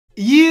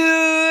It's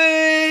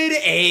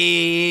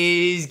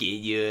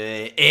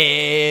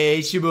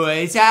your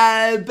boy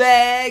Ty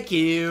back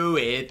here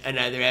with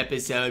another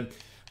episode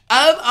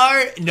of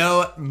our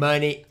No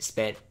Money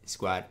Spent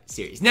Squad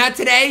series. Now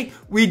today,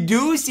 we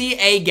do see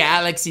a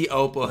Galaxy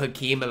Opal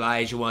Hakeem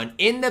Olajuwon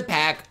in the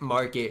pack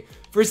market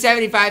for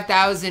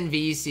 75,000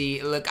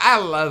 VC. Look, I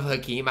love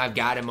Hakeem. I've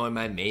got him on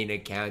my main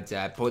account.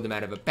 I pulled him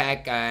out of a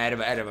pack, out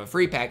of a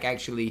free pack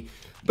actually.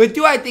 But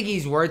do I think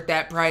he's worth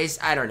that price?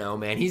 I don't know,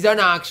 man. He's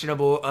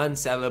unauctionable,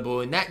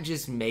 unsellable, and that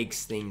just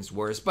makes things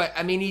worse. But,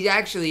 I mean, he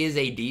actually is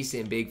a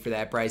decent big for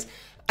that price.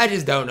 I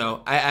just don't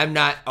know. I'm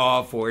not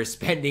all for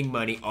spending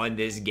money on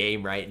this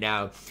game right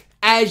now,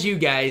 as you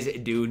guys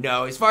do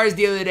know. As far as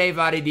deal of the day,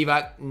 Vlade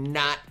Divac,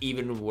 not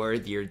even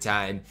worth your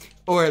time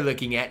or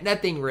looking at.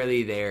 Nothing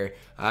really there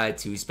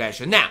too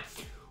special. Now,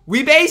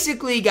 we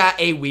basically got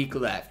a week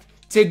left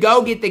to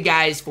go get the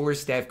guys for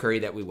Steph Curry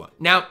that we want.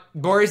 Now,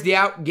 Boris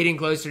Diaw, getting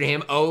closer to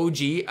him. OG,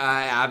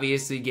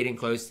 obviously getting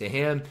close to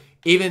him.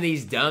 Even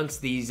these dunks,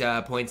 these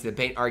points in the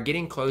paint are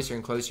getting closer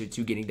and closer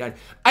to getting done.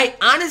 I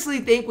honestly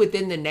think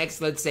within the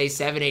next, let's say,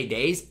 7-8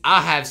 days,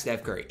 I'll have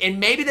Steph Curry. And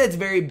maybe that's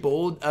very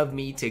bold of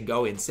me to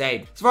go and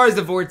say. As far as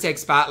the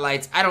Vortex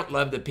Spotlights, I don't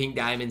love the pink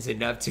diamonds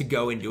enough to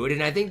go and do it.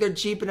 And I think they're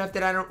cheap enough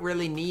that I don't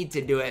really need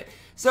to do it.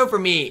 So for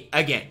me,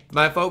 again,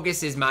 my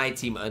focus is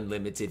MyTEAM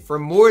Unlimited for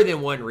more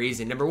than one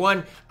reason. Number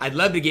one, I'd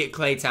love to get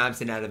Klay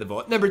Thompson out of the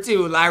vault. Number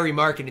two, Lowry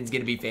Markkanen's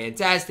going to be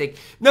fantastic.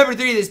 Number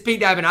three, this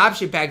pink diamond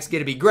option pack is going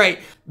to be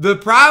great. The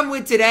problem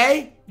with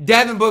today,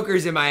 Devin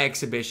Booker's in my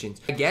exhibitions.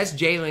 I guess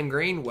Gerald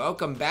Green,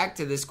 welcome back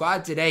to the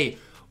squad today.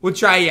 We'll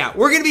try you out.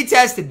 We're going to be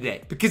tested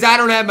today because I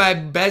don't have my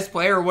best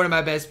player or one of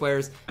my best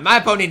players. My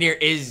opponent here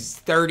is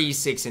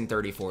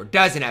 36-34.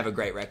 Doesn't have a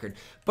great record,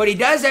 but he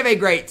does have a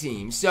great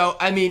team. So,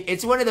 I mean,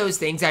 it's one of those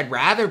things. I'd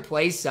rather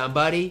play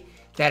somebody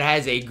that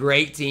has a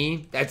great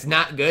team that's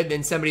not good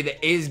than somebody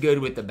that is good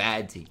with the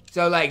bad team.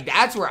 So, like,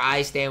 that's where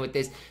I stand with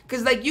this.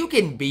 Because, like, you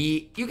can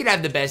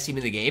have the best team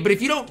in the game, but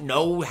if you don't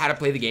know how to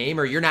play the game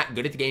or you're not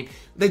good at the game,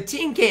 the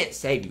team can't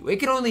save you. It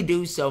can only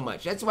do so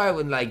much. That's why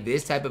when, like,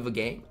 this type of a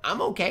game,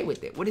 I'm okay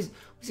with it. What's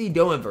he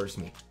doing versus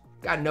me?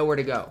 Got nowhere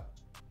to go.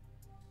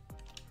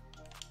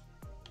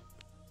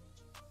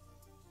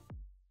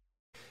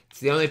 It's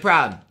the only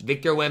problem.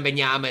 Victor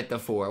Wembanyama at the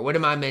 4. What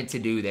am I meant to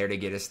do there to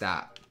get a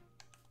stop?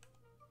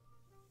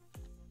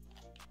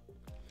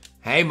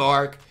 Hey,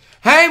 Mark.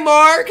 Hey,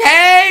 Mark.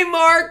 Hey,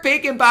 Mark.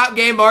 Pick and pop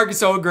game.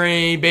 Marcus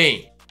Green.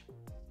 Bing.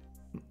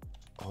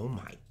 Oh,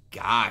 my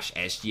gosh,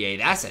 SGA.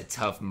 That's a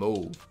tough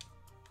move.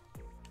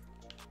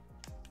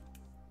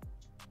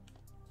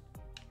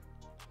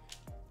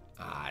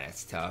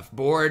 That's tough.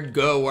 Board,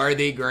 go.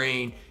 Worthy,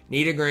 Green.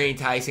 Need a Green.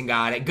 Tyson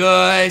got it.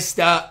 Good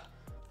stuff.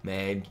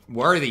 Man,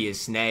 Worthy is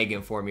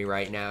snagging for me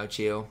right now.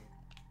 Chill.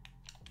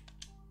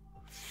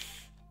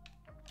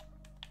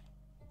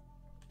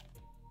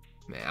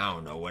 Man, I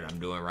don't know what I'm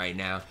doing right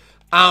now.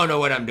 I don't know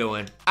what I'm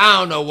doing. I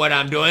don't know what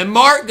I'm doing.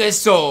 Marc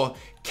Gasol,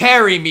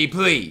 carry me,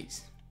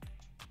 please.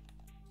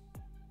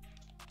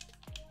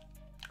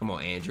 Come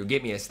on, Andrew.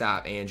 Get me a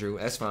stop, Andrew.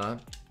 That's fine.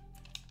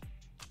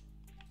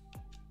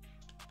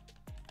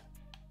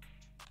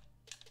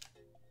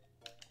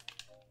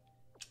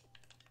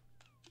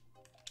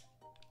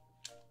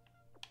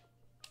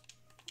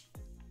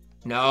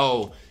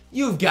 No.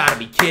 You've got to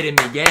be kidding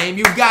me, game.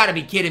 You've got to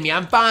be kidding me.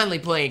 I'm finally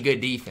playing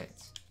good defense.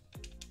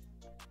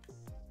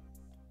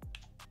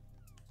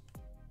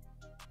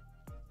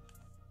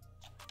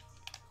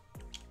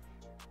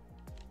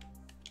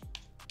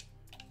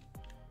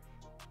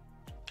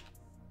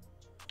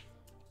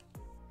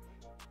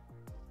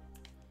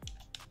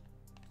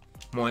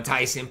 Come on,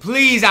 Tyson.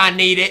 Please, I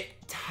need it.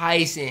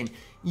 Tyson,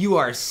 you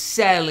are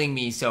selling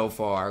me so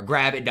far.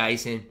 Grab it,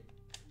 Dyson.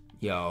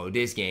 Yo,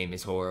 this game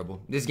is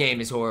horrible. This game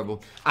is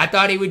horrible. I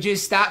thought he would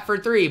just stop for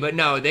 3, but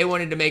no, they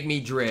wanted to make me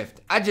drift.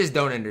 I just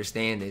don't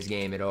understand this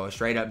game at all.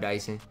 Straight up,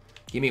 Dyson.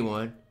 Give me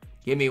one.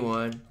 Give me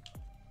one.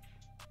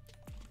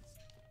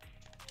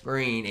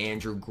 Green,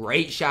 Andrew.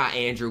 Great shot,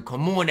 Andrew.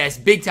 Come on, that's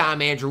big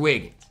time, Andrew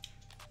Wiggins.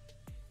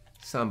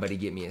 Somebody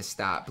get me a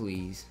stop,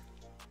 please.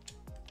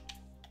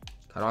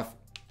 Cut off.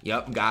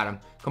 Yep, got him.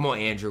 Come on,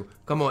 Andrew.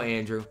 Come on,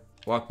 Andrew.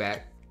 Walk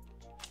back.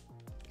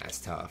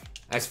 That's tough.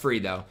 That's free,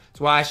 though. That's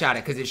why I shot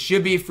it, because it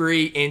should be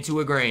free into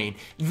a Green.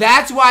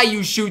 That's why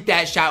you shoot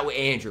that shot with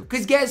Andrew.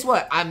 Because guess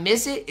what? I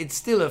miss it. It's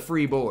still a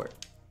free board.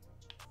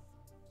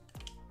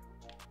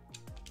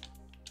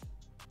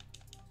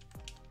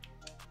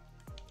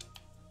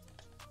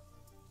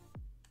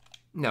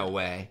 No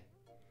way.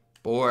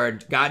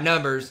 Board. Got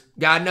numbers.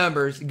 Got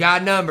numbers.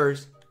 Got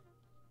numbers.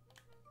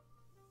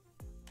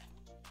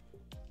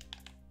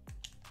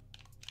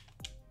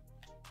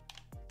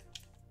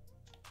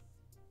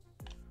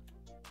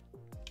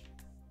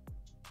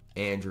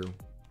 Andrew.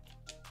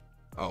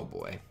 Oh,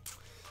 boy.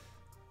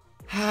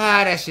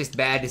 That's just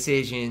bad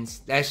decisions.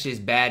 That's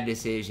just bad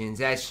decisions.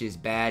 That's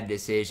just bad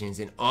decisions.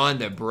 And on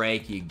the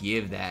break, you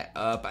give that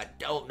up. I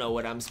don't know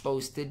what I'm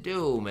supposed to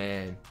do,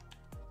 man.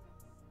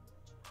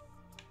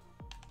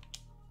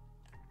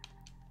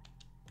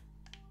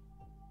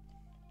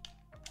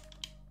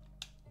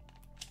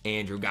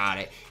 Andrew got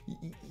it.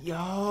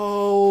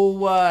 Yo,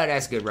 what?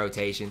 That's good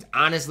rotations.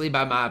 Honestly,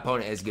 by my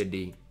opponent, that's good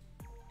D.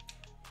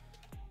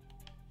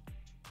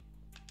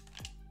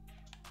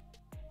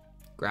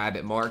 Grab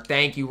it, Mark.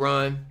 Thank you,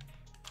 run.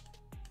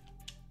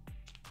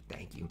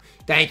 Thank you.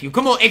 Thank you.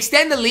 Come on,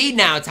 extend the lead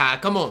now, Ty.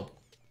 Come on.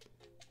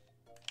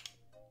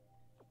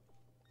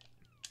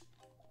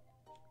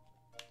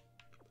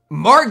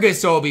 Mark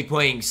Gasol be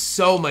playing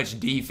so much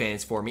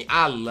defense for me.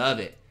 I love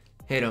it.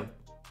 Hit him.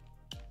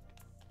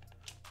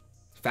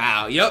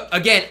 Foul. Yep.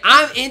 Again,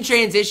 I'm in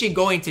transition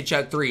going to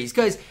chuck threes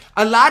because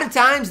a lot of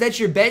times that's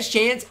your best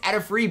chance at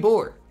a free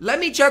board. Let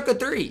me chuck a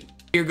three.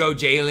 Here go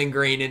Jalen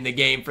Green in the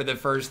game for the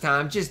first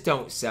time. Just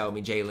don't sell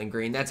me, Jalen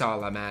Green. That's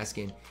all I'm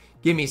asking.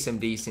 Give me some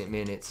decent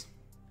minutes.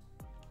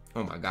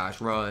 Oh my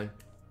gosh, run.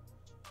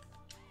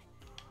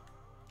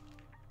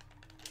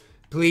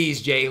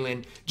 Please,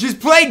 Jalen. Just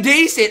play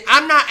decent.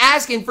 I'm not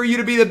asking for you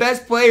to be the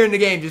best player in the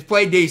game. Just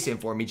play decent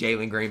for me,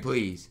 Jalen Green,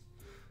 please.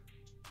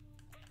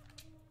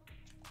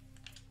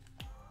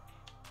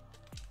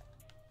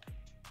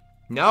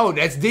 No,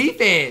 that's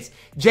defense.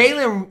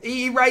 Jalen,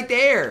 he right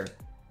there.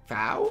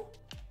 Foul?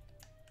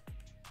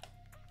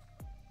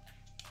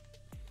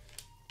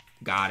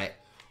 Got it.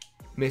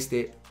 Missed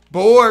it.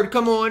 Board.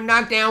 Come on.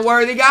 Knockdown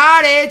worthy.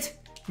 Got it.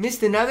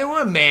 Missed another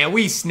one. Man,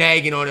 we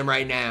snagging on him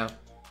right now.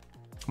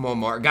 Come on,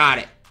 Mark. Got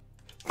it.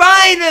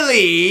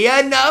 Finally,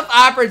 enough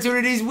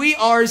opportunities. We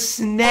are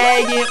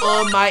snagging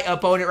on my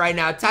opponent right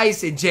now.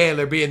 Tyson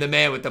Chandler being the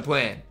man with the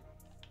plan.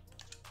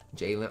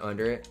 Jalen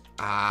under it.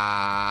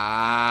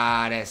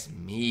 Ah, that's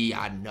me.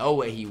 I know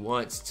what he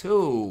wants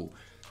too.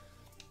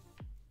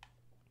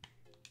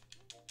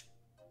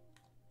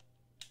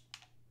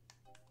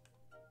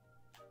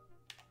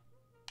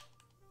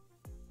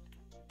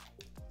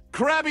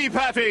 Krabby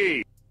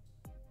Patty.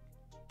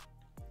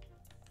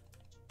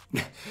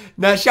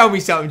 Now show me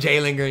something,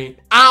 Jalen Green.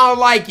 I don't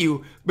like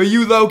you, but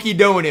you low-key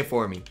doing it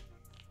for me.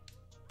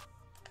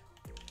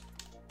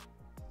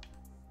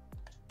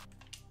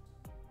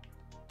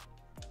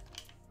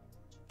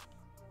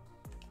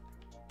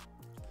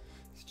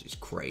 It's just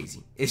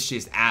crazy. It's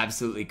just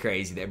absolutely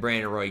crazy that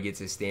Brandon Roy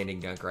gets a standing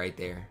dunk right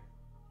there.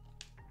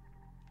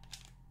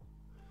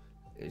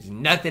 There's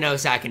nothing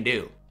else I can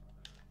do.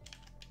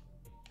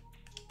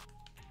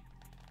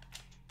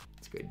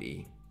 It's good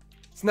D.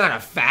 It's not a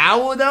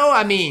foul, though.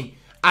 I mean,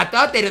 I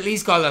thought they'd at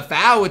least call a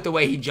foul with the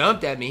way he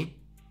jumped at me.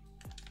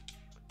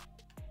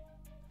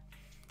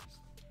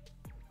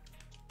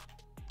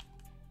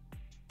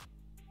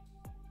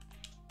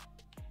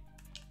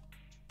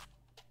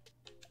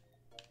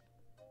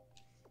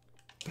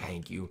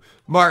 Thank you.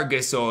 Mark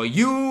Gasol,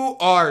 you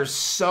are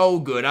so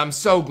good. I'm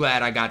so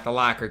glad I got the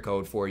locker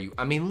code for you.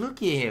 I mean,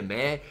 look at him,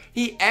 man.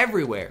 He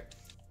everywhere.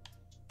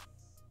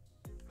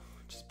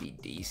 Just be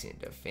decent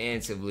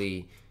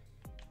defensively.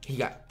 He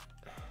got...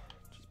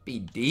 Just be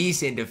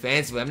decent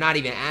defensively. I'm not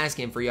even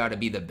asking for y'all to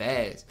be the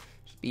best.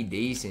 Just be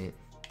decent.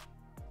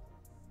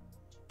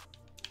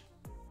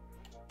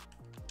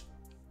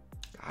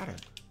 Got him.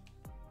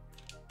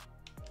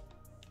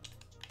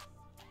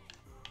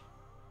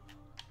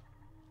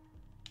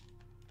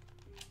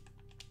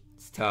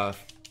 It's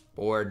tough.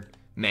 Board.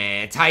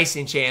 Man,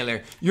 Tyson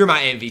Chandler, you're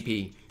my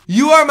MVP.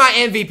 You are my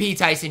MVP,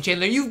 Tyson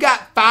Chandler. You've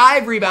got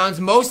 5 rebounds,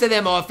 most of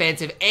them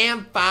offensive,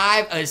 and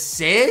 5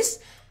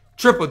 assists.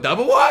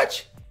 Triple-double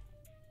watch?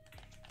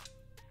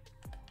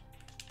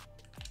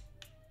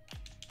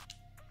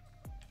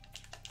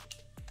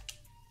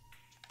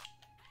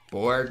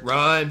 Board,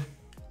 run.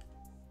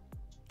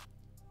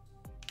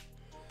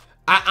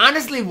 I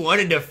honestly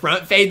wanted to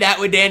front fade that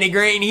with Danny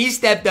Green. He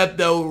stepped up,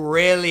 though,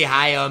 really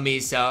high on me.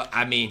 So,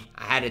 I mean,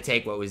 I had to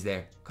take what was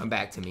there. Come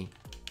back to me.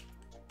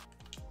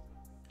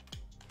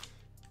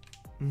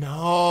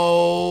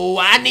 No,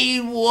 I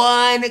need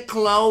one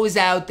close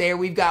out there.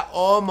 We've got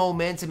all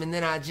momentum, and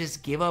then I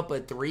just give up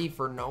a 3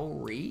 for no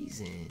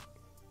reason.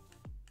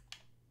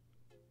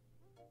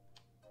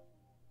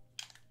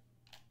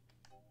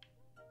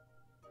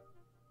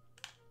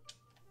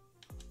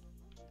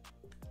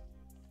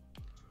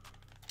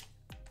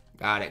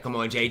 Got it. Come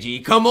on,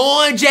 JG. Come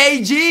on,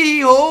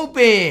 JG.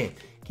 Open.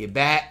 Get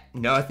back.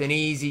 Nothing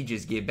easy.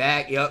 Just get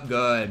back. Yep,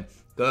 good.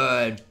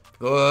 Good.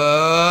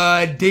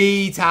 Good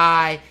D,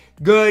 Ty.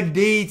 Good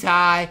D,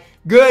 Ty.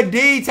 Good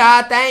D,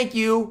 Ty. Thank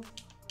you.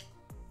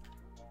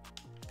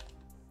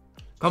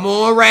 Come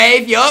on,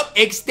 Rafe. Yup.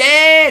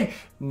 Extend.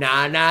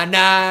 Nah, nah,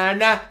 nah,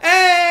 nah.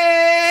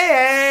 Hey,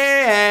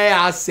 hey, hey.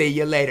 I'll see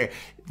you later.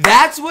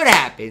 That's what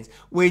happens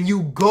when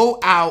you go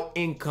out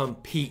and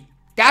compete.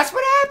 That's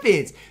what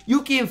happens.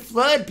 You can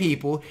flood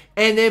people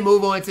and then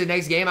move on to the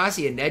next game. I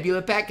see a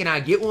Nebula pack. Can I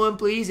get one,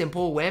 please, and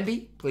pull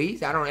Wemby?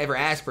 Please. I don't ever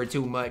ask for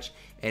too much.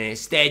 And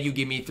instead, you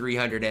give me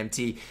 300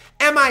 MT.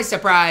 Am I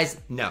surprised?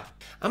 No.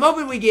 I'm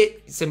hoping we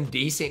get some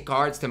decent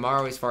cards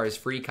tomorrow as far as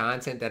free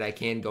content that I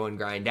can go and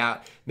grind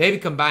out. Maybe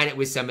combine it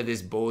with some of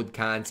this bold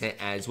content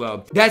as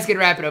well. That's going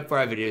to wrap it up for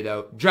our video,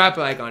 though. Drop a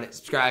like on it.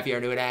 Subscribe if you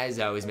are new. And as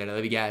always, man, I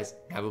love you guys.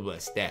 Have a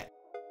blessed day.